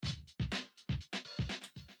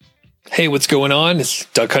Hey, what's going on? It's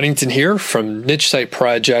Doug Huntington here from Niche Site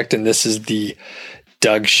Project, and this is the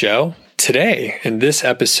Doug Show. Today, in this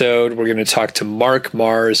episode, we're going to talk to Mark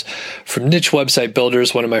Mars from Niche Website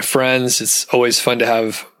Builders, one of my friends. It's always fun to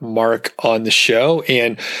have Mark on the show,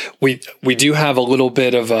 and we do have a little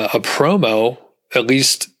bit of a promo, at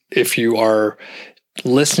least if you are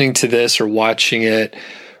listening to this or watching it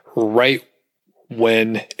right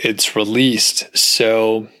when it's released.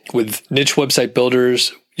 So with Niche Website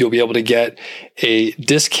Builders, you'll be able to get a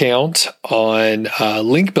discount on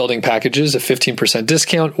link building packages, a 15%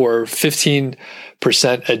 discount or 15%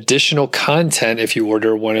 additional content if you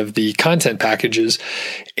order one of the content packages.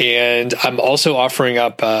 And I'm also offering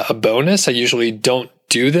up a bonus. I usually don't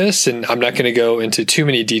do this, and I'm not going to go into too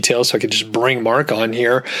many details, so I could just bring Mark on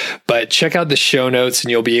here. But check out the show notes, and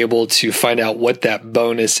you'll be able to find out what that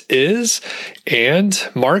bonus is. And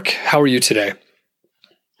Mark, how are you today?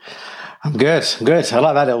 I'm good. I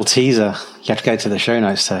like that little teaser. You have to go to the show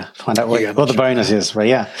notes to find out what the bonus is. But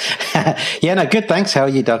yeah. No, good. Thanks. How are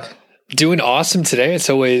you, Doug? Doing awesome today.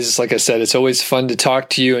 It's always, like I said, it's always fun to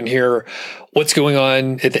talk to you and hear what's going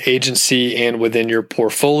on at the agency and within your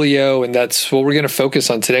portfolio. And that's what we're going to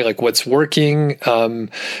focus on today, like what's working,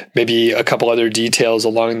 maybe a couple other details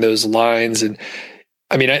along those lines. And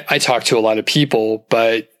I mean, I talk to a lot of people,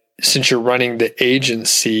 but since you're running the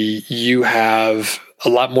agency, you have a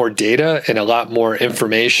lot more data and a lot more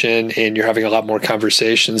information, and you're having a lot more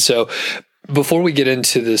conversations. So before we get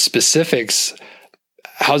into the specifics,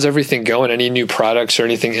 how's everything going? Any new products or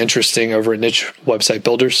anything interesting over at Niche Website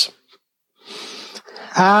Builders?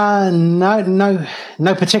 No,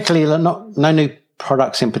 particularly, no new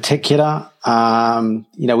products in particular.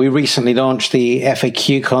 We recently launched the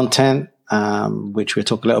FAQ content, which we'll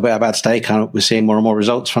talk a little bit about today. We're seeing more and more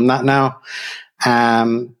results from that now.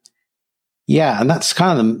 And that's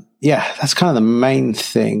kind of the main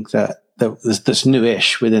thing that's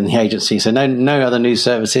newish within the agency. So no other new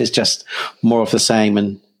services, just more of the same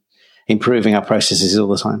and improving our processes all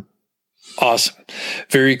the time. Awesome.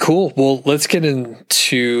 Very cool. Well, let's get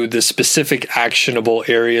into the specific actionable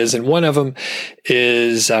areas. And one of them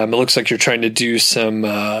is, it looks like you're trying to do some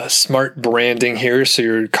smart branding here. So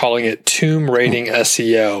you're calling it Tomb Rating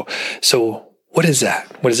SEO. So what is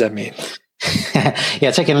that? What does that mean? Yeah,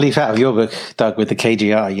 taking a leaf out of your book, Doug, with the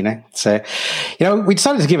KGR, So, we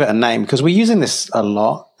decided to give it a name because we're using this a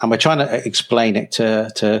lot and we're trying to explain it to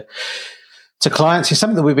clients. It's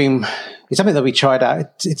something that we tried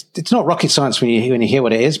out. It's not rocket science when you hear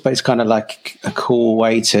what it is, but it's kind of like a cool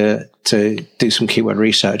way to do some keyword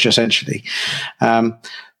research, essentially. We wanted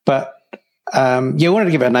to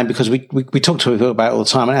give it a name because we talk to people about it all the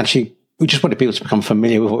time, and actually we just wanted people to become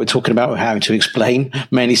familiar with what we're talking about. We're having to explain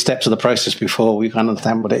many steps of the process before we can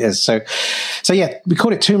understand what it is. So we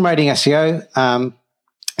call it Tomb Rating SEO.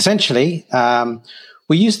 Essentially, we're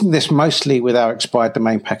using this mostly with our expired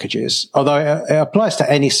domain packages, although it applies to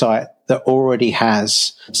any site that already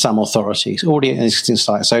has some authority, already an existing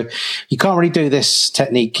site. So you can't really do this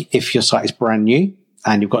technique if your site is brand new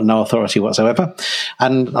and you've got no authority whatsoever.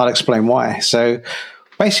 And I'll explain why. So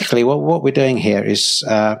basically what we're doing here is,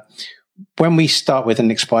 when we start with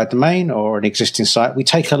an expired domain or an existing site, we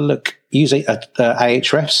take a look, use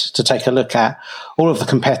Ahrefs to take a look at all of the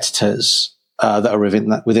competitors that are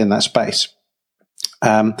within that space.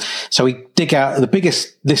 So we dig out the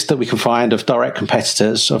biggest list that we can find of direct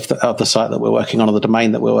competitors of the site that we're working on, or the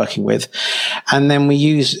domain that we're working with. And then we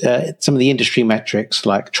use some of the industry metrics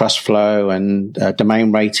like trust flow and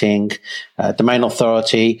domain rating, domain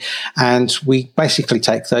authority. And we basically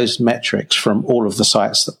take those metrics from all of the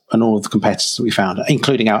sites and all of the competitors that we found,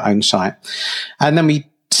 including our own site. And then we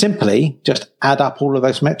simply just add up all of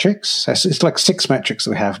those metrics. So it's like 6 metrics that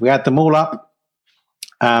we have. We add them all up,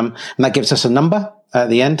 and that gives us a number at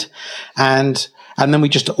the end. And then we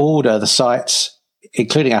just order the sites,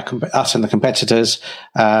 including us and the competitors,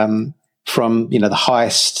 from, the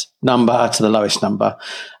highest number to the lowest number.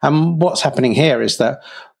 And what's happening here is that,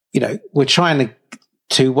 we're trying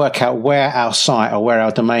to work out where our site or where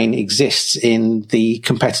our domain exists in the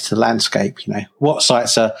competitor landscape. What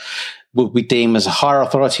sites will we deem as a higher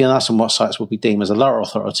authority than us, and what sites will we deem as a lower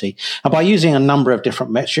authority. And by using a number of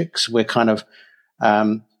different metrics, we're kind of,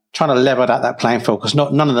 trying to level out that playing field, because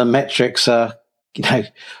none of the metrics are,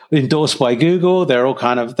 endorsed by Google. They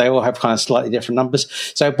all have kind of slightly different numbers.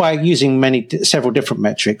 So by using several different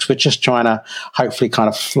metrics, we're just trying to hopefully kind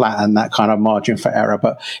of flatten that kind of margin for error.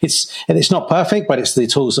 But it's not perfect, but it's the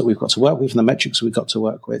tools that we've got to work with and the metrics we've got to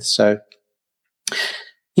work with. So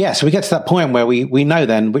we get to that point where we know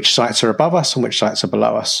then which sites are above us and which sites are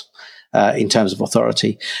below us. in terms of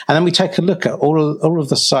authority. And then we take a look at all of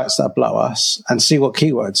the sites that are below us and see what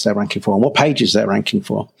keywords they're ranking for and what pages they're ranking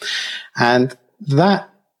for. And that,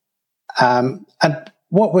 and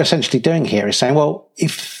what we're essentially doing here is saying, well,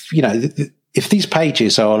 if these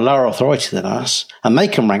pages are lower authority than us and they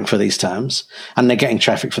can rank for these terms and they're getting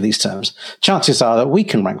traffic for these terms, chances are that we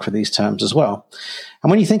can rank for these terms as well. And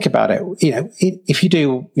when you think about it, if you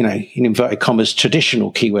do, in inverted commas,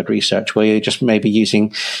 traditional keyword research where you're just maybe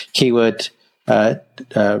using keyword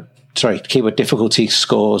difficulty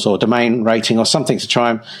scores or domain rating or something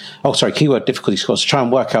keyword difficulty scores to try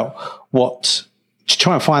and work out to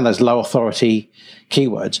try and find those low authority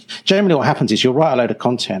keywords. Generally what happens is you'll write a load of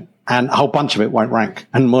content and a whole bunch of it won't rank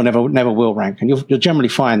and never will rank. And you'll generally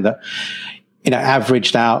find that,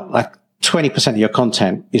 averaged out, like 20% of your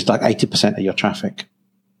content is like 80% of your traffic.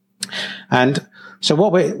 And so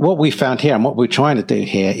what we found here and what we're trying to do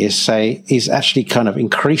here is actually kind of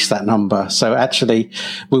increase that number. So actually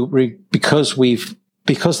because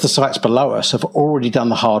the sites below us have already done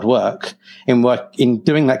the hard work in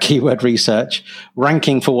doing that keyword research,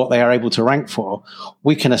 ranking for what they are able to rank for,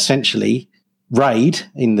 we can essentially raid,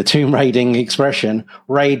 in the tomb raiding expression,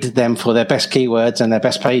 raid them for their best keywords and their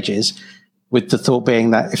best pages, with the thought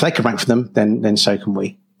being that if they can rank for them, then so can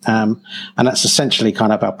we. And that's essentially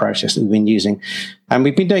kind of our process that we've been using. And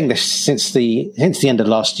we've been doing this since the end of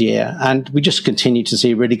last year, and we just continue to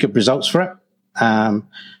see really good results for it.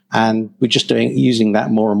 And we're just using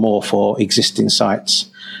that more and more for existing sites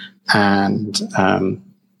and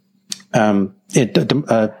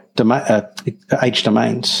age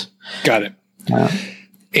domains. Got it.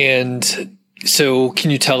 And so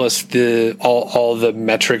can you tell us all the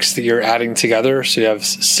metrics that you're adding together? So you have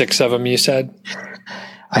 6 of them, you said?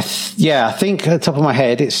 I think at the top of my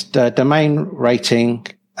head, it's domain rating,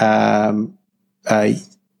 URL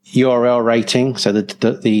rating, so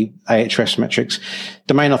the Ahrefs metrics,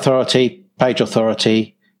 domain authority, page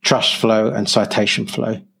authority, trust flow, and citation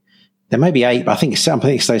flow. There may be 8, but I think it's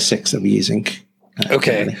those 6 that we're using.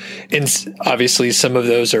 Okay. Really. And obviously some of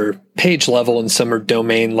those are page level and some are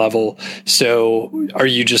domain level. So are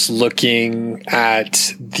you just looking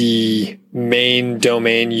at the main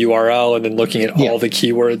domain URL and then looking at all the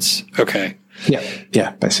keywords? Okay.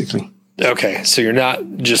 Yeah, basically. Okay. So you're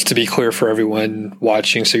not, just to be clear for everyone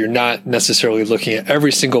watching, so you're not necessarily looking at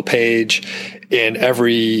every single page and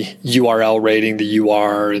every URL rating the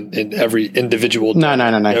UR and every individual. No.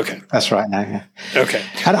 Okay. That's right. No. Yeah. Okay.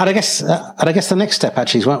 And I guess the next step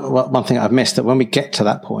actually is one thing I've missed, that when we get to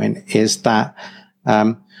that point is that,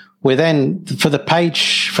 we're then, for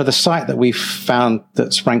the site that we've found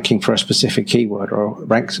that's ranking for a specific keyword or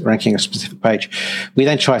ranking a specific page, we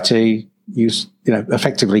then try to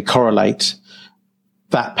effectively correlate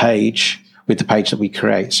that page with the page that we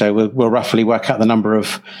create. So we'll roughly work out the number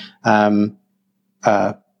of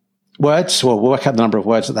words. Well, we'll work out the number of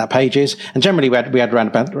words that page is, and generally we add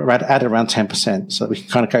around 10%, so that we can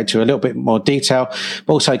kind of go to a little bit more detail.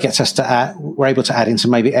 But also it gets us to we're able to add in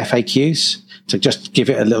some maybe FAQs to just give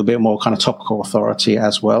it a little bit more kind of topical authority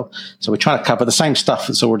as well. So we're trying to cover the same stuff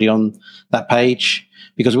that's already on that page,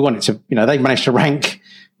 because we want it to, they've managed to rank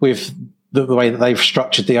with the way that they've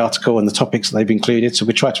structured the article and the topics that they've included. So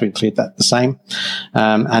we try to include that the same.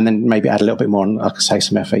 And then maybe add a little bit more, like I say,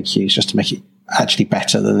 some FAQs just to make it actually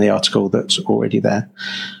better than the article that's already there.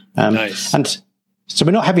 Nice. And so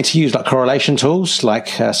we're not having to use like correlation tools like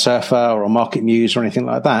Surfer or Market Muse or anything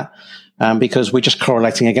like that. Because we're just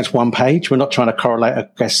correlating against one page. We're not trying to correlate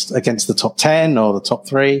against the top 10 or the top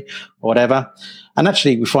 3 or whatever. And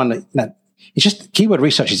actually we find that, it's just keyword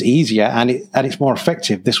research is easier and it's more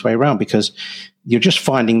effective this way around, because you're just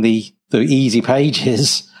finding the easy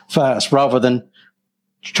pages first, rather than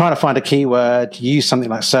trying to find a keyword. You use something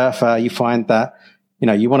like Surfer, you find that,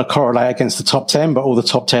 you want to correlate against the top 10, but all the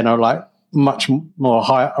top 10 are like much more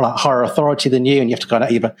higher authority than you. And you have to kind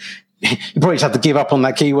of you probably just have to give up on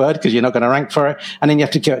that keyword because you're not going to rank for it. And then you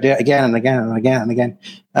have to do it again and again and again and again.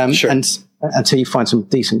 Sure. And until you find some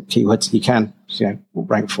decent keywords that you can,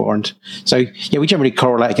 rank for. And so, we generally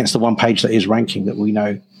correlate against the one page that is ranking, that we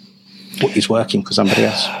know what is working for somebody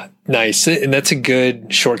else. Nice. And that's a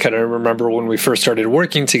good shortcut. I remember when we first started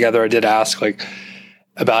working together, I did ask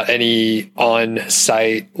about any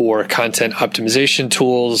on-site or content optimization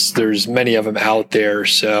tools. There's many of them out there.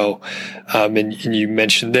 So, and you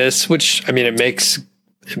mentioned this, which, it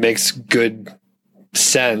makes good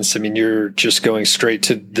sense. You're just going straight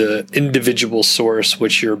to the individual source,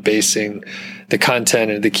 which you're basing the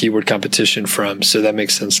content and the keyword competition from. So that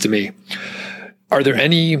makes sense to me. Are there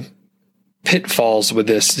any pitfalls with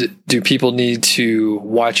this? Do people need to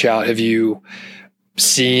watch out? Have you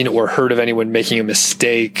seen or heard of anyone making a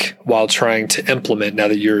mistake while trying to implement now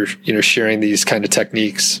that you're, sharing these kind of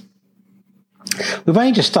techniques? We've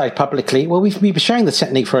only just started publicly. Well, we've been sharing the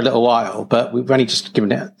technique for a little while, but we've only just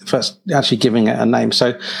giving it a name.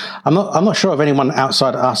 So I'm not sure of anyone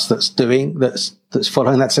outside of us that's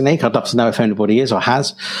following that technique. I'd love to know if anybody is or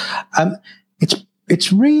has.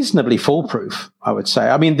 It's reasonably foolproof, I would say.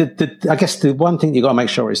 I mean, I guess the one thing you've got to make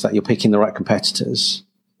sure is that you're picking the right competitors.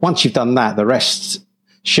 Once you've done that, the rest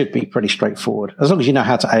should be pretty straightforward. As long as you know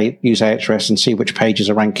how to use Ahrefs and see which pages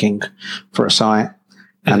are ranking for a site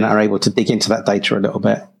and are able to dig into that data a little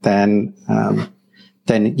bit, then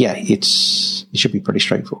yeah, it should be pretty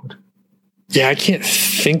straightforward. Yeah, I can't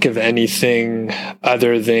think of anything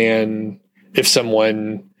other than if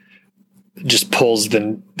someone just pulls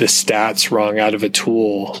the stats wrong out of a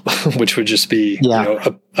tool, which would just be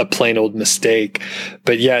a plain old mistake.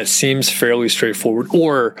 But yeah, it seems fairly straightforward.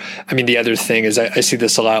 Or, I mean, the other thing is I see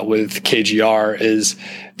this a lot with KGR is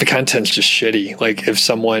the content's just shitty. Like if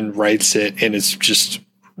someone writes it and it's just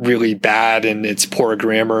really bad and it's poor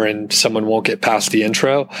grammar and someone won't get past the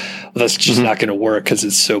intro, well, that's just not going to work because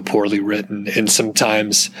it's so poorly written. And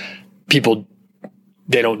sometimes people,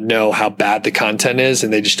 they don't know how bad the content is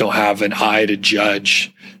and they just don't have an eye to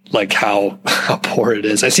judge like how poor it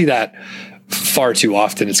is. I see that far too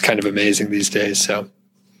often. It's kind of amazing these days. So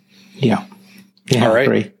yeah. All right. I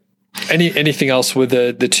agree. Anything else with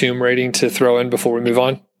the Tomb rating to throw in before we move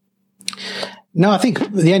on? No, I think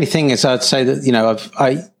the only thing is I'd say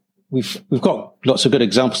that, we've got lots of good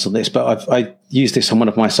examples of this, but I used this on one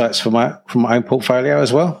of my sites from my own portfolio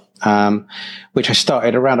as well. Which I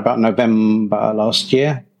started around about November last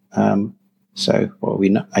year. So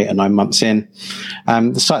we're 8 or 9 months in.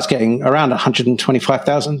 The site's getting around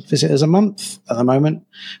 125,000 visitors a month at the moment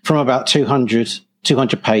from about 200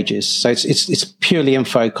 pages. So it's purely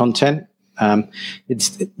info content. It's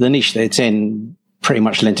the niche that it's in pretty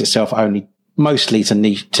much lends itself mostly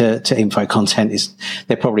to info content.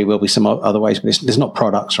 There probably will be some other ways, but there's not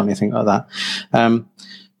products or anything like that.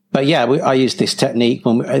 But yeah, I used this technique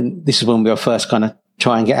and this is when we were first kind of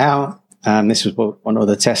trying it out. This was one of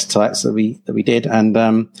the test sites that we did. And,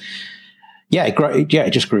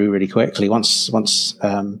 it just grew really quickly. Once,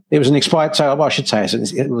 it was an expired, I should say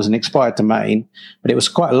it was an expired domain, but it was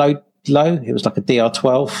quite low. It was like a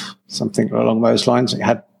DR12, something along those lines. It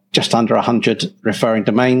had just under 100 referring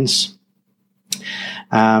domains.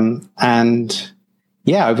 After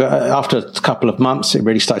a couple of months, it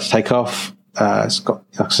really started to take off. It's got,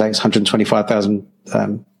 like I say, it's 125,000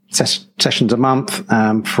 sessions a month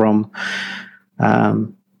from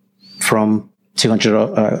 200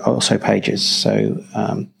 or so pages. So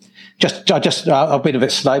I've been a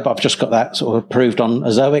bit slow, but I've just got that sort of approved on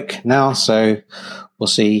Azoic now. So we'll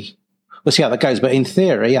see how that goes. But in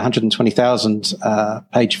theory, 120,000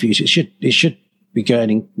 page views, it should be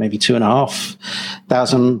earning maybe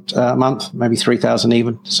 2,500 a month, maybe 3,000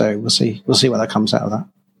 even. So we'll see what that comes out of that.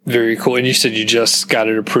 Very cool. And you said you just got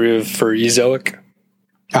it approved for Ezoic?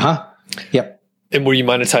 Yep. And were you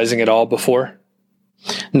monetizing it all before?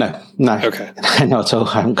 No. Okay. Not at all.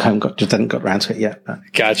 I haven't got around to it yet. But.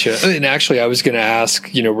 Gotcha. And actually, I was going to ask,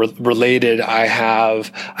 related, I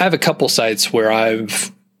have a couple sites where I'm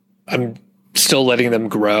still letting them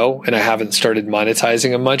grow and I haven't started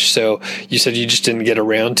monetizing them much. So you said you just didn't get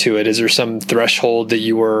around to it. Is there some threshold that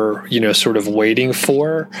you were, sort of waiting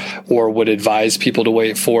for or would advise people to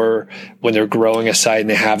wait for when they're growing a site and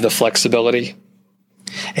they have the flexibility?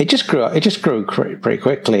 It just grew pretty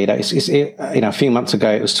quickly. A few months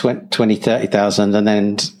ago it was 30,000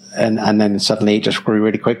 and then suddenly it just grew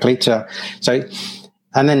really quickly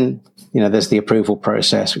there's the approval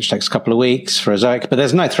process, which takes a couple of weeks for Azoic, but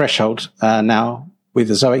there's no threshold now with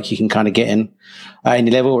Azoic. You can kind of get in at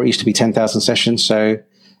any level, or it used to be 10,000 sessions. So,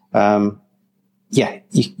 as long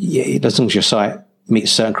as your site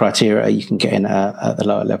meets certain criteria, you can get in at the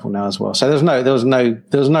lower level now as well. So there was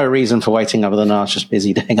no reason for waiting other than I was just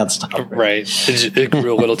busy doing other stuff. Right. It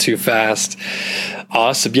grew a little too fast.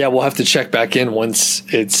 Awesome. Yeah, we'll have to check back in once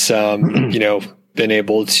it's, been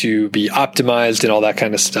able to be optimized and all that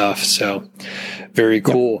kind of stuff. So very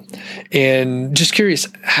cool. Yep. And just curious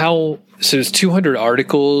so it's 200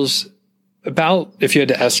 articles. About, if you had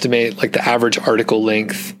to estimate like the average article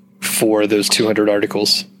length for those 200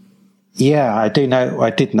 articles. Yeah, I did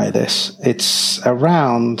know this. It's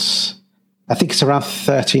around, I think it's around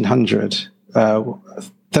 1,300,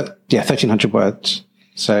 1,300 words.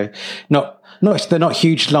 So they're not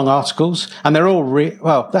huge long articles, and they're all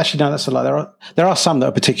actually no, that's a lie. There are some that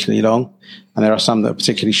are particularly long, and there are some that are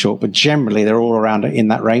particularly short, but generally they're all around in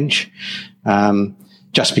that range.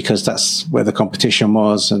 just because that's where the competition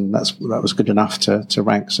was, and that was good enough to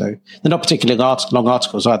rank. So they're not particularly long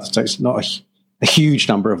articles either, so it's not a huge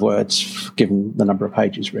number of words given the number of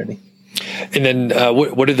pages, really. And then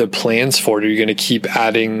what are the plans for it? Are you going to keep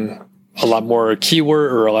adding a lot more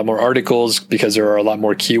keyword or a lot more articles because there are a lot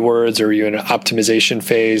more keywords? Or are you in an optimization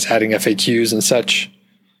phase, adding FAQs and such?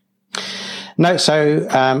 No, so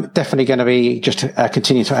definitely going to be just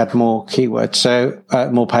continue to add more keywords, so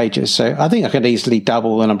more pages. So I think I could easily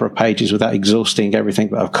double the number of pages without exhausting everything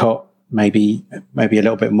that I've got, maybe a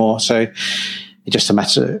little bit more. So it's just a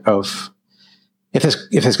matter of if there's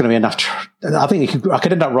going to be enough. I think I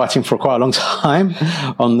could end up writing for quite a long time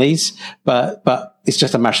on these, but it's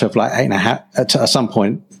just a matter of like, at some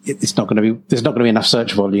point, there's not going to be enough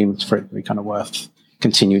search volumes for it to be kind of worth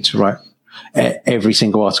continuing to write every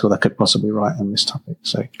single article that I could possibly write on this topic.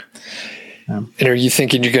 So, and are you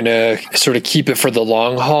thinking you're going to sort of keep it for the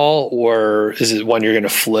long haul, or is it one you're going to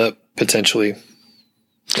flip potentially?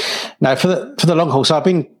 No, for the long haul. So I've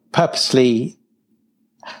been purposely.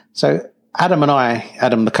 So Adam,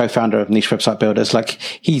 the co-founder of Niche Website Builders, like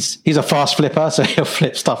he's a fast flipper, so he'll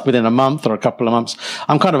flip stuff within a month or a couple of months.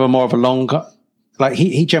 I'm kind of more of a longer. Like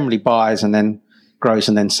he generally buys and then grows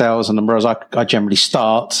and then sells, and whereas I generally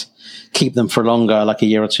keep them for longer, like a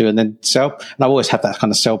year or two, and then sell. And I always have that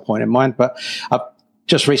kind of sell point in mind. But I've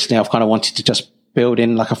kind of wanted to just build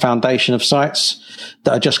in like a foundation of sites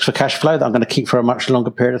that are just for cash flow that I'm going to keep for a much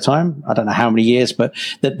longer period of time. I don't know how many years, but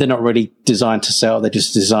they're not really designed to sell. They're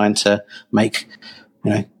just designed to make,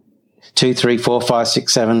 2, 3, 4, 5,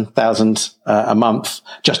 6, 7,000 a month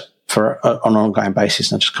just for on an ongoing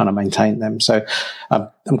basis, and just kind of maintain them. So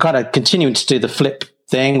I'm kind of continuing to do the flip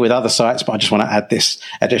thing with other sites, but I just want to add this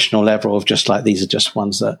additional level of just like, these are just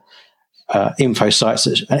ones that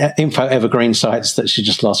info evergreen sites that should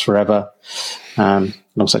just last forever. And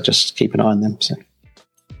also just keep an eye on them. So.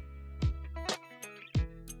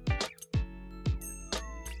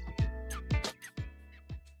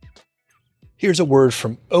 Here's a word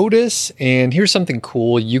from Otis, and here's something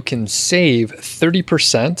cool. You can save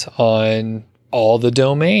 30% on all the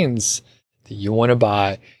domains that you want to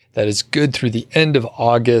buy. That is good through the end of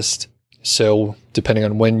August. So depending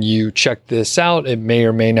on when you check this out, it may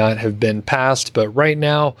or may not have been passed, but right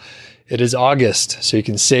now it is August. So you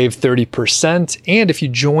can save 30%. And if you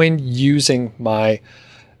join using my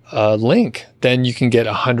link, then you can get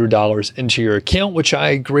 $100 into your account, which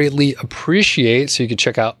I greatly appreciate. So you can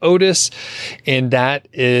check out Otis, and that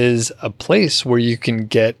is a place where you can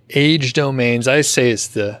get age domains. I say it's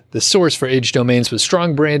the source for age domains with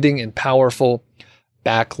strong branding and powerful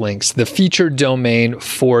backlinks. The featured domain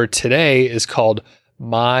for today is called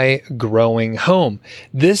My Growing Home.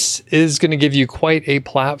 This is going to give you quite a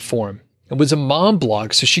platform. It was a mom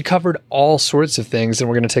blog, so she covered all sorts of things, and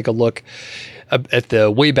we're going to take a look at the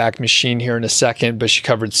Wayback Machine here in a second, but she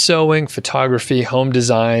covered sewing, photography, home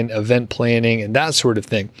design, event planning, and that sort of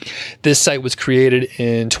thing. This site was created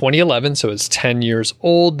in 2011, so it's 10 years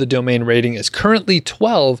old. The domain rating is currently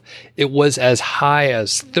 12. It was as high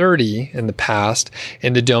as 30 in the past,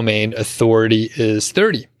 and the domain authority is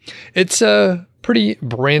 30. It's a pretty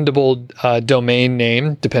brandable domain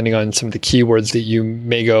name, depending on some of the keywords that you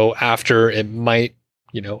may go after. It might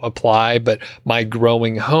apply, but My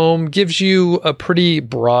Growing Home gives you a pretty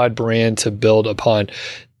broad brand to build upon.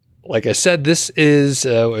 Like I said, this is,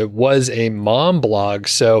 it was a mom blog.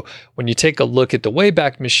 So when you take a look at the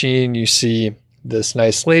Wayback Machine, you see this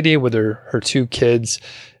nice lady with her two kids.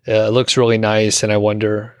 It looks really nice. And I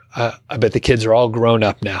wonder, I bet the kids are all grown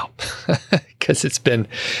up now because it's been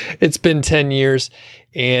 10 years.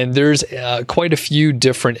 And there's quite a few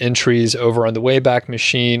different entries over on the Wayback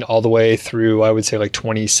Machine all the way through, I would say, like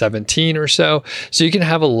 2017 or so. So you can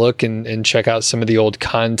have a look and check out some of the old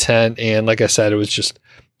content. And like I said, it was just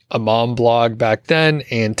a mom blog back then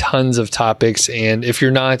and tons of topics. And if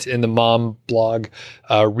you're not in the mom blog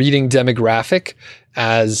reading demographic,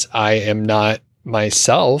 as I am not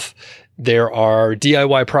myself, there are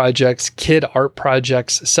DIY projects, kid art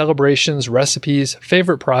projects, celebrations, recipes,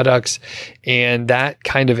 favorite products, and that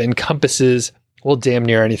kind of encompasses, well, damn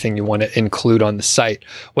near anything you want to include on the site.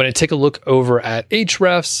 When I take a look over at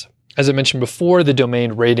Ahrefs, as I mentioned before, the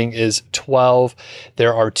domain rating is 12.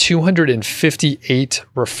 There are 258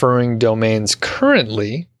 referring domains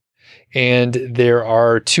currently, and there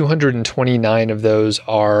are 229 of those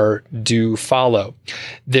are do follow.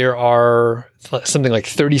 There are something like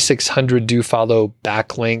 3,600 do follow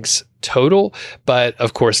backlinks total, but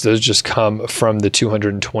of course those just come from the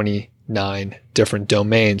 229 different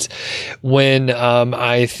domains. When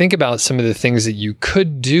I think about some of the things that you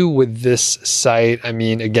could do with this site, I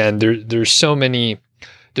mean, again, there's so many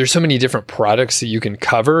there's so many different products that you can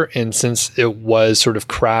cover. And since it was sort of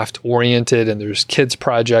craft oriented and there's kids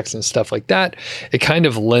projects and stuff like that, it kind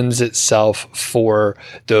of lends itself for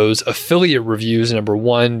those affiliate reviews, number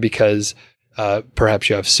one, because perhaps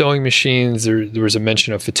you have sewing machines. There was a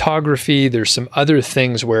mention of photography. There's some other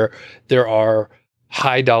things where there are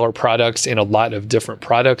high dollar products and a lot of different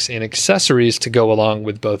products and accessories to go along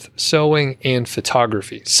with both sewing and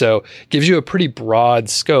photography. So it gives you a pretty broad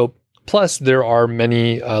scope. Plus, there are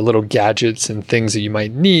many little gadgets and things that you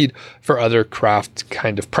might need for other craft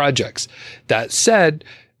kind of projects. That said,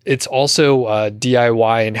 it's also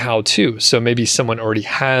DIY and how-to. So maybe someone already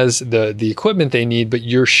has the equipment they need, but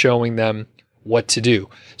you're showing them what to do.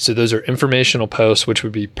 So those are informational posts, which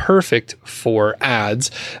would be perfect for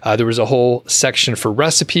ads. There was a whole section for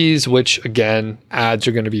recipes, which again, ads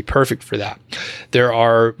are going to be perfect for that. There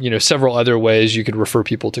are, several other ways you could refer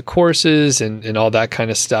people to courses and all that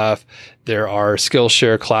kind of stuff. There are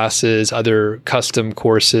Skillshare classes, other custom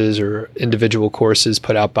courses or individual courses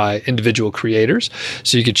put out by individual creators.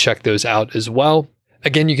 So you could check those out as well.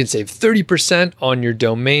 Again, you can save 30% on your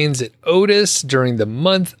domains at Otis during the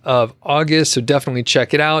month of August. So definitely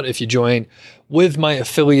check it out. If you join with my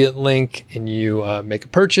affiliate link and you make a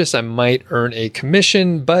purchase, I might earn a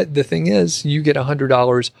commission. But the thing is, you get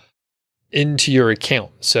 $100 into your account.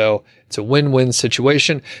 So it's a win-win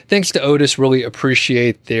situation. Thanks to Otis. Really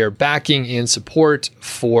appreciate their backing and support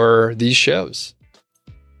for these shows.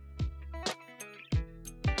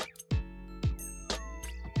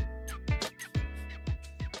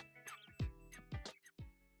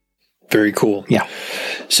 Very cool. Yeah.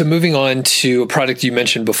 So moving on to a product you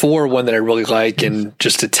mentioned before, one that I really like and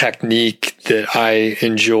just a technique that I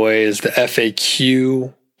enjoy is the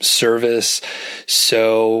FAQ service.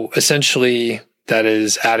 So essentially that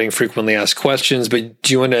is adding frequently asked questions, but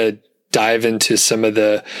do you want to dive into some of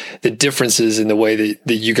the differences in the way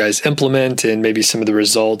that you guys implement and maybe some of the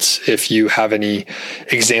results if you have any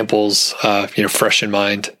examples, fresh in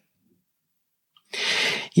mind?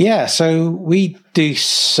 Yeah, so we do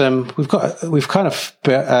some. We've kind of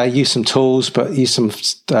used some tools, but used some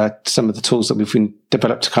of the tools that we've been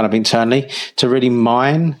developed kind of internally to really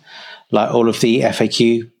mine like all of the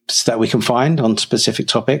FAQs that we can find on specific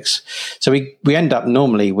topics. So we end up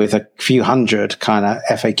normally with a few hundred kind of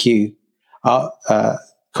FAQ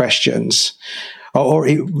questions, or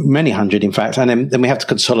many hundred, in fact, and then we have to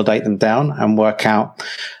consolidate them down and work out,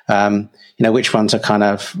 which ones are kind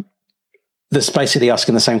of that's basically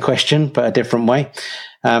asking the same question, but a different way.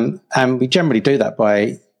 And we generally do that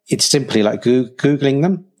it's simply like Googling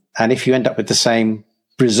them. And if you end up with the same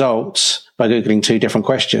results by Googling two different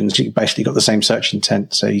questions, you basically got the same search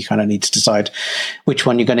intent. So you kind of need to decide which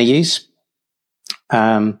one you're going to use.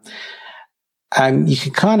 And you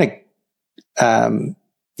can kind of, I'll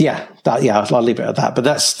leave it at that. But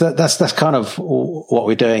that's kind of what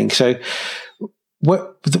we're doing. So,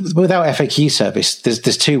 without FAQ service,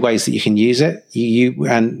 there's two ways that you can use it.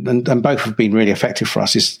 And both have been really effective for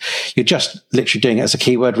us. Is you're just literally doing it as a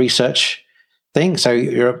keyword research thing. So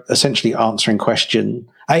you're essentially answering a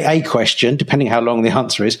question, depending how long the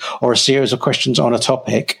answer is, or a series of questions on a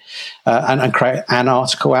topic, and create an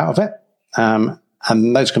article out of it.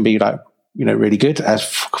 And those can be really good as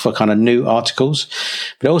for kind of new articles,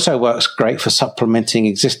 but it also works great for supplementing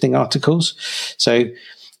existing articles. So,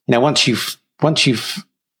 once you've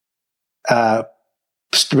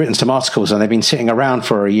written some articles and they've been sitting around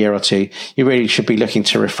for a year or two, you really should be looking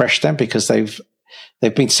to refresh them because they've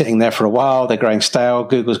been sitting there for a while. They're growing stale.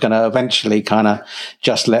 Google's going to eventually kind of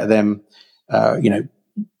just let them,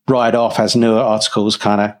 ride off as newer articles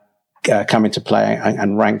kind of come into play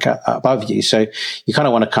and rank above you. So you kind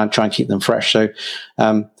of want to try and keep them fresh. So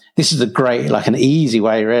this is a great, an easy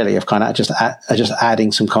way really of kind of just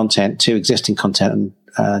adding some content to existing content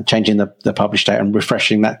and changing the publish date and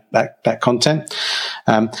refreshing that content.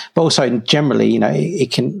 But also generally,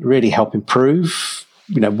 it can really help improve,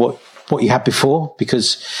 what you had before,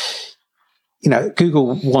 because,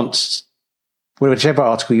 Google wants, whichever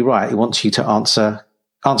article you write, it wants you to answer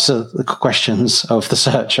the questions of the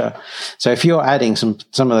searcher. So if you're adding some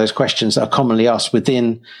of those questions that are commonly asked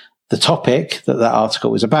within the topic that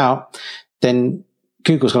article is about, then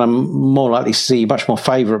Google's going to more likely see much more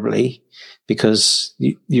favorably because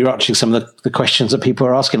you're answering some of the questions that people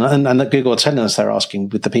are asking and that Google are telling us they're asking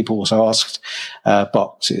with the people also asked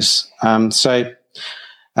boxes. So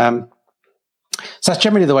that's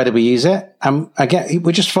generally the way that we use it. Again,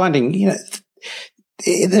 we're just finding,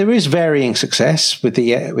 there is varying success with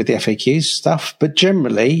the FAQs stuff, but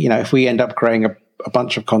generally, if we end up creating a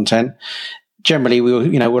bunch of content, generally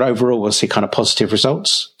we'll see kind of positive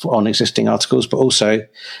results on existing articles, but also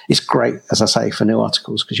it's great, as I say, for new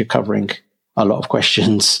articles because you're covering a lot of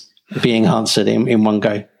questions being answered in one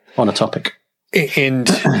go on a topic. And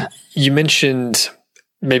you mentioned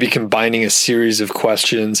maybe combining a series of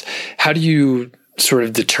questions. How do you sort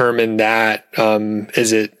of determine that?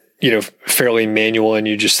 Is it, fairly manual and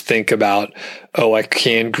you just think about, I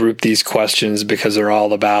can group these questions because they're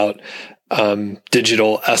all about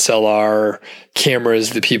digital SLR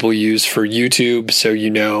cameras that people use for YouTube.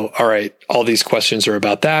 So, all right, all these questions are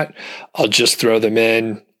about that. I'll just throw them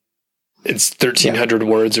in. It's 1,300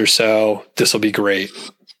 words or so. This will be great.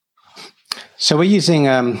 So we're using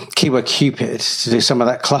Keyword Cupid to do some of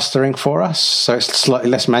that clustering for us. So it's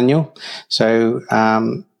slightly less manual. So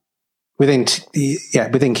within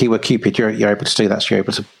Keyword Cupid, you're able to do that. So you're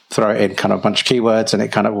able to throw it in kind of a bunch of keywords and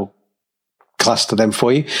it kind of will cluster them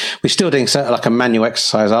for you. We're still doing like a manual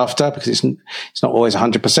exercise after because it's not always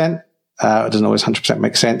 100%. It doesn't always 100%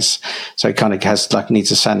 make sense. So it kind of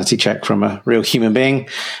needs a sanity check from a real human being.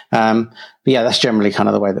 But yeah, that's generally kind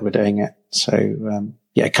of the way that we're doing it. So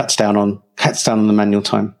it cuts down on the manual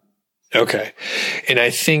time. Okay. And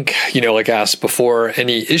I think, like I asked before,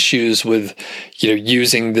 any issues with,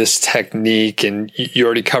 using this technique, and you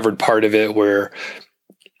already covered part of it where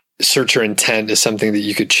searcher intent is something that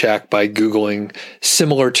you could check by Googling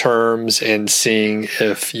similar terms and seeing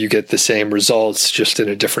if you get the same results just in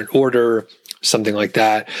a different order, something like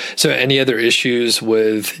that. So any other issues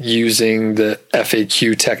with using the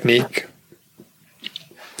FAQ technique?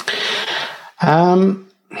 I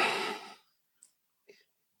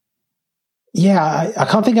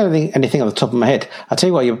can't think of anything on the top of my head. I'll tell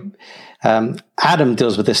you what, Adam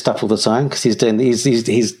deals with this stuff all the time because he's doing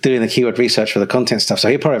the keyword research for the content stuff. So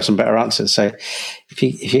he'll probably have some better answers. So I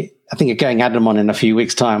think you're getting Adam on in a few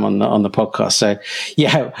weeks' time on the podcast. So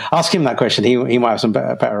yeah, ask him that question. He might have some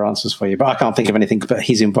better answers for you, but I can't think of anything, but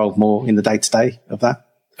he's involved more in the day-to-day of that.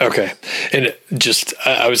 Okay. And just,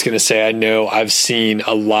 I was going to say, I know I've seen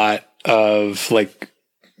a lot of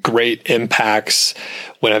great impacts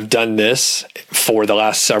when I've done this for the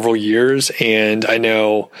last several years. And I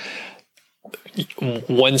know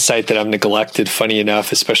one site that I've neglected, funny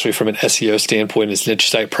enough, especially from an SEO standpoint, is Niche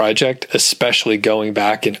Site Project, especially going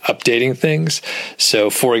back and updating things. So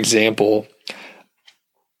for example,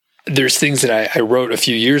 there's things that I wrote a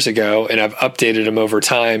few years ago and I've updated them over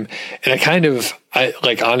time. And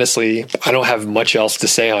honestly, I don't have much else to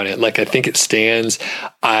say on it. I think it stands.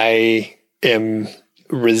 I am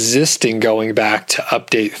resisting going back to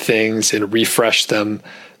update things and refresh them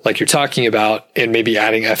like you're talking about and maybe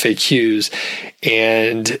adding FAQs.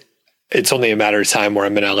 And it's only a matter of time where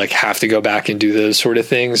I'm going to have to go back and do those sort of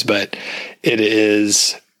things. But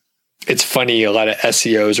it's funny. A lot of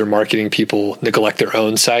SEOs or marketing people neglect their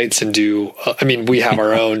own sites and we have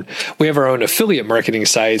our own affiliate marketing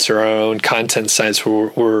sites or our own content sites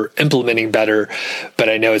where we're implementing better. But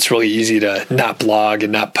I know it's really easy to not blog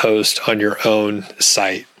and not post on your own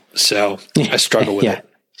site. So I struggle with it.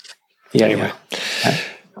 Yeah. Anyway. Yeah.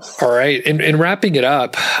 All right. And wrapping it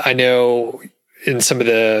up, I know in some of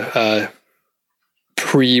the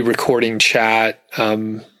pre-recording chat,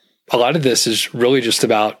 a lot of this is really just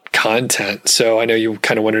about content. So I know you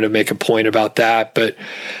kind of wanted to make a point about that, but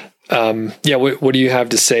what do you have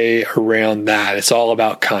to say around that? It's all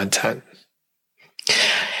about content.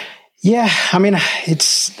 Yeah,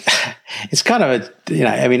 it's kind of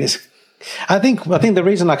I think the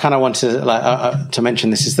reason I kind of want to mention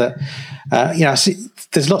this is that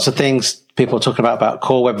there's lots of things people are talking about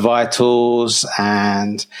Core Web Vitals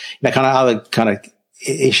and kind of other kind of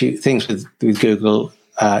issue things with Google.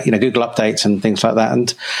 Google updates and things like that.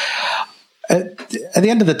 And at the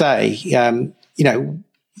end of the day,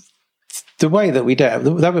 the way that we do it,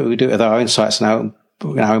 with our own sites and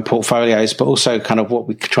our own portfolios, but also kind of what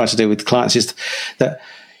we try to do with clients is that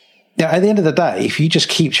at the end of the day, if you just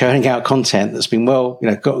keep churning out content that's been got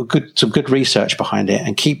some good research behind it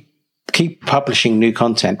and keep publishing new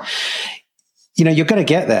content, you're going to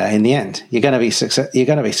get there in the end. You're going to be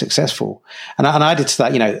successful. And I did to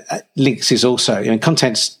that, links is also,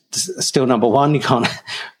 content's still number one. You can't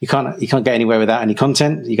get anywhere without any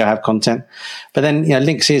content. You got to have content. But then,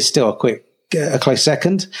 links is still a close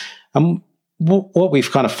second. And what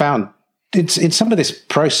we've kind of found in some of this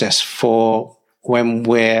process for when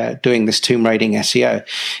we're doing this tomb raiding SEO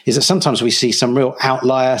is that sometimes we see some real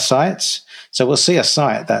outlier sites. So we'll see a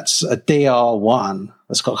site that's a DR1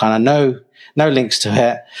 that's got kind of no links to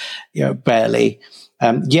it, barely.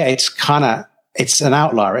 It's an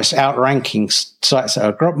outlier. It's outranking sites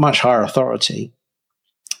that are much higher authority.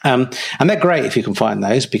 And they're great if you can find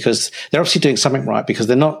those, because they're obviously doing something right, because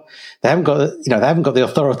they haven't got the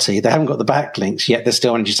authority, they haven't got the backlinks, yet they're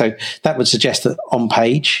still energy. So that would suggest that on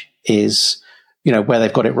page is, where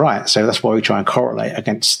they've got it right. So that's why we try and correlate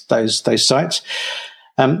against those sites.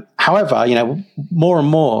 However, more and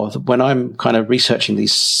more when I'm kind of researching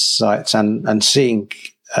these sites and seeing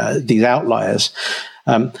these outliers,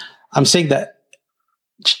 I'm seeing that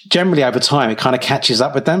generally over time it kind of catches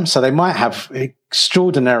up with them. So they might have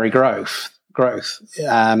extraordinary growth,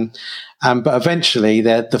 but eventually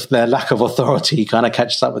their lack of authority kind of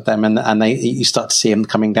catches up with them, and you start to see them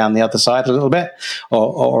coming down the other side a little bit,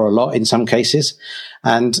 or a lot in some cases.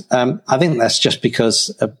 And I think that's just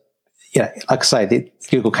because like I say,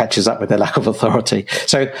 Google catches up with their lack of authority.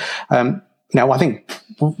 So now I think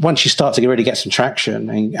once you start to really get some traction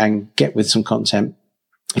and get with some content,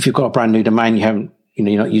 if you've got a brand new domain, you're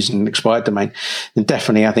not using an expired domain, then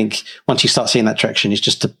definitely I think once you start seeing that traction, is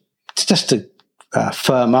just to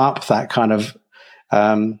firm up that kind of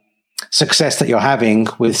success that you're having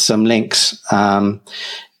with some links. And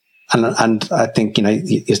I think,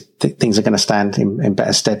 things are going to stand in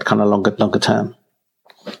better stead kind of longer term.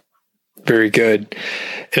 Very good.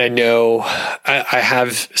 And I know I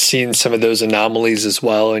have seen some of those anomalies as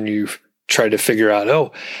well, and you've tried to figure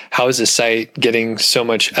out, how is a site getting so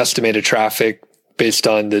much estimated traffic based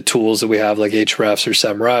on the tools that we have like Ahrefs or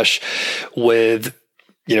SEMrush with,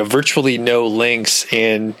 virtually no links.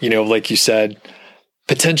 And, like you said,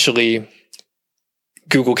 potentially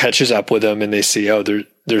Google catches up with them and they see,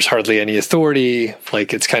 there's hardly any authority.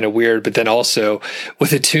 Like, it's kind of weird. But then also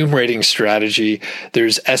with a tomb rating strategy,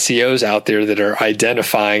 there's SEOs out there that are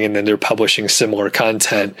identifying and then they're publishing similar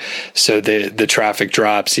content. So the traffic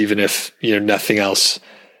drops, even if, nothing else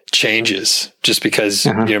changes, just because,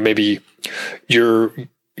 maybe you're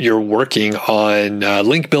working on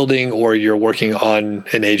link building, or you're working on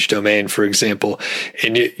an age domain, for example.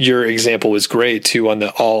 And your example was great too on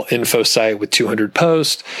the all info site with 200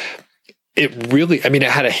 posts. It really, it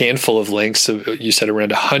had a handful of links. So you said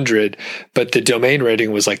around 100, but the domain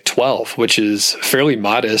rating was like 12, which is fairly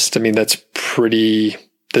modest. That's pretty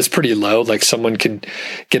low. Like, someone could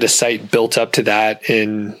get a site built up to that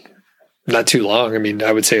in not too long.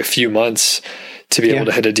 I would say a few months to be able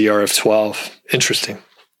to hit a DR of 12. Interesting.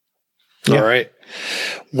 Yeah. All right.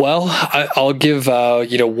 Well, I'll give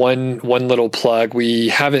one little plug. We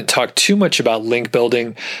haven't talked too much about link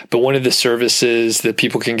building, but one of the services that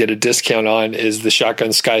people can get a discount on is the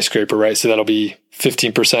Shotgun Skyscraper, right? So that'll be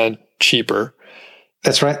 15% cheaper.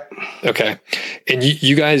 That's right. Okay. And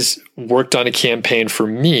you guys worked on a campaign for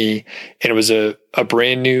me, and it was a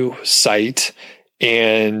brand new site,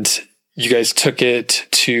 and you guys took it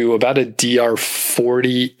to about a DR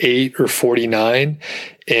 48 or 49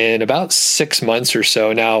 in about 6 months or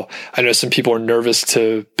so. Now, I know some people are nervous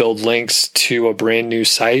to build links to a brand new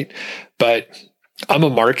site, but I'm a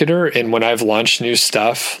marketer. And when I've launched new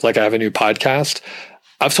stuff, like I have a new podcast,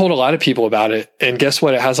 I've told a lot of people about it. And guess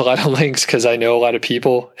what? It has a lot of links because I know a lot of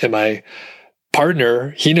people, and my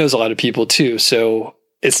partner, he knows a lot of people too. So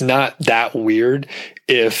it's not that weird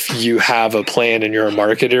if you have a plan and you're a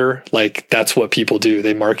marketer. Like, that's what people do.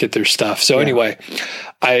 They market their stuff. So anyway,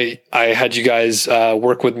 I had you guys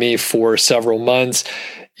work with me for several months.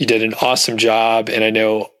 You did an awesome job. And I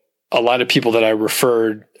know a lot of people that I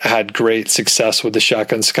referred had great success with the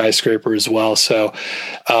Shotgun Skyscraper as well. So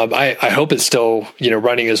I hope it's still,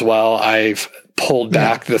 running as well. I've pulled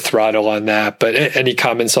back the throttle on that. But any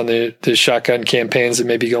comments on the Shotgun campaigns that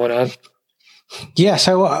may be going on? Yeah.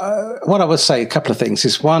 So what I would say, a couple of things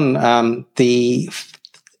is, one, what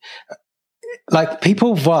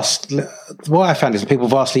I found is people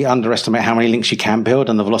vastly underestimate how many links you can build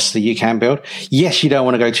and the velocity you can build. Yes, you don't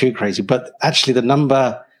want to go too crazy, but actually the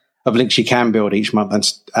number of links you can build each month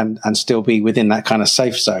and still be within that kind of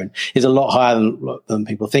safe zone is a lot higher than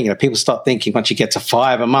people think. People start thinking once you get to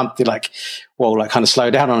 5 a month, you're like, well, like, kind of slow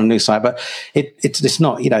down on a new site, but it's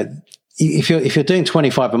not, if you're doing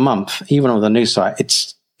 25 a month, even on the new site,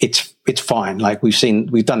 it's fine. Like, we've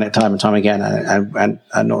done it time and time again, and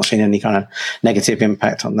not seen any kind of negative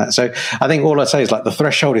impact on that. So I think all I say is, like, the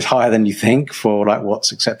threshold is higher than you think for, like,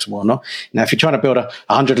 what's acceptable or not. Now, if you're trying to build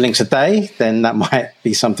 100 links a day, then that might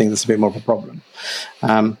be something that's a bit more of a problem.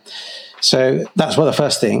 So that's the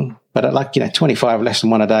first thing. But 25 less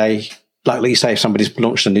than one a day, like you say, if somebody's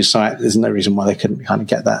launched a new site, there's no reason why they couldn't kind of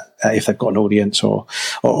get that if they've got an audience or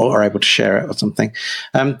are able to share it or something.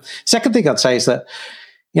 Second thing I'd say is that,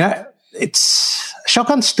 it's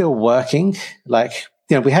Shotgun's still working. Like,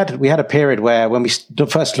 we had a period where when we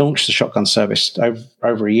first launched the Shotgun service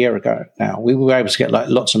over a year ago now, we were able to get like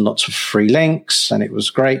lots and lots of free links, and it was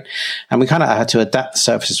great. And we kind of had to adapt the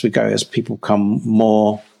service as we go, as people become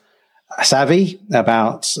more savvy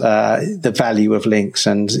about the value of links,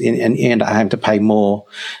 and you end up having to pay more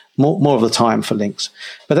of the time for links.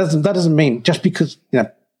 But that doesn't mean just because,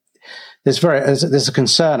 there's a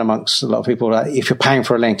concern amongst a lot of people that if you're paying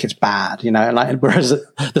for a link, it's bad, whereas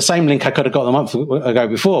the same link I could have got a month ago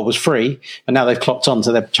before was free, and now they've clocked on,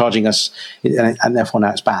 so they're charging us, and therefore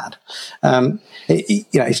now it's bad.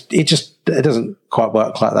 It doesn't quite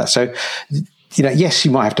work like that. So, yes,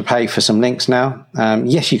 you might have to pay for some links now.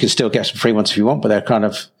 Yes, you can still get some free ones if you want, but they're kind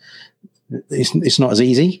of, it's not as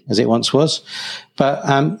easy as it once was. But,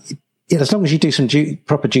 as long as you do some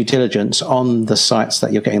proper due diligence on the sites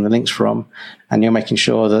that you're getting the links from, and you're making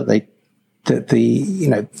sure that they're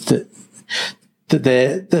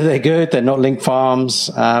good, they're not link farms,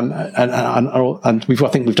 and I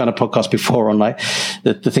think we've done a podcast before on like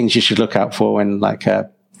the things you should look out for when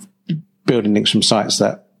building links from sites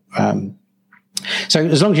that. So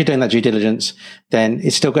as long as you're doing that due diligence, then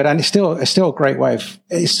it's still good, and it's still a great way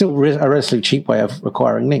it's still a relatively cheap way of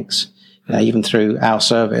acquiring links. Even through our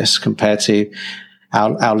service compared to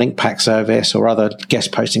our link pack service or other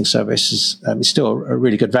guest posting services, it's still a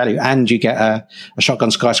really good value. And you get a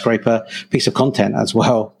Shotgun Skyscraper piece of content as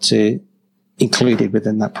well included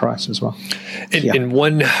within that price as well. And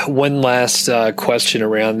one last question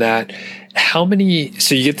around that.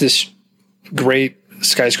 So you get this great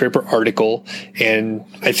Skyscraper article, and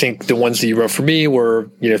I think the ones that you wrote for me were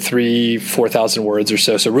 3,000-4,000 words or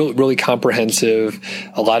so really, really comprehensive,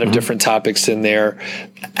 a lot of different topics in there.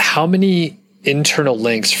 How many internal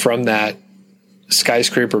links from that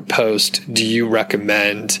Skyscraper post do you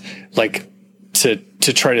recommend, like, to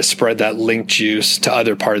try to spread that link juice to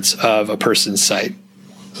other parts of a person's site?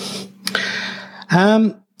 I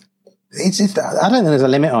don't think there's a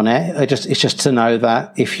limit on it. It's just to know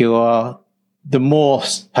that if you are, the more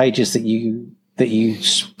pages that you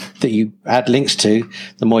add links to,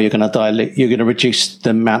 the more you're going to reduce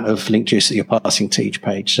the amount of link juice that you're passing to each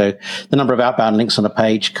page. So the number of outbound links on a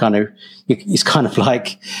page is kind of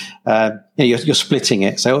like, you're splitting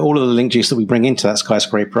it. So all of the link juice that we bring into that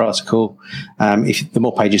Skyscraper article, if the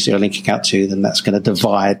more pages that you're linking out to, then that's going to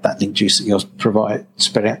divide that link juice that you're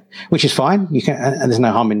spreading out, which is fine. And there's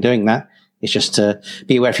no harm in doing that. It's just to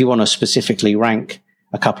be aware if you want to specifically rank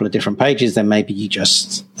a couple of different pages, then maybe you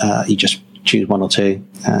just choose one or two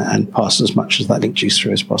and pass as much as that link juice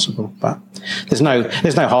through as possible. But there's no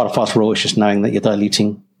hard or fast rule. It's just knowing that you're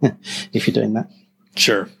diluting if you're doing that.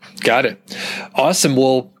 Sure. Got it. Awesome.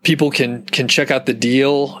 Well, people can check out the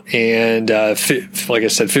deal, and like I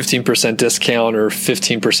said, 15% discount or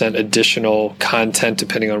 15% additional content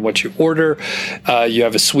depending on what you order. You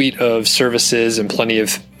have a suite of services and plenty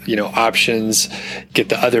of options. Get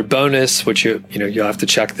the other bonus, which you'll have to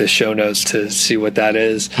check the show notes to see what that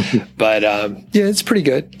is. But it's pretty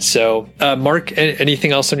good. So, Mark,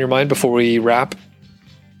 anything else on your mind before we wrap?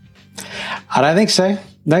 I don't think so.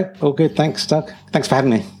 No, all good. Thanks, Doug. Thanks for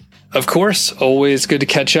having me. Of course. Always good to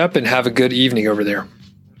catch up, and have a good evening over there.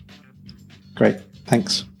 Great.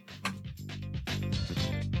 Thanks.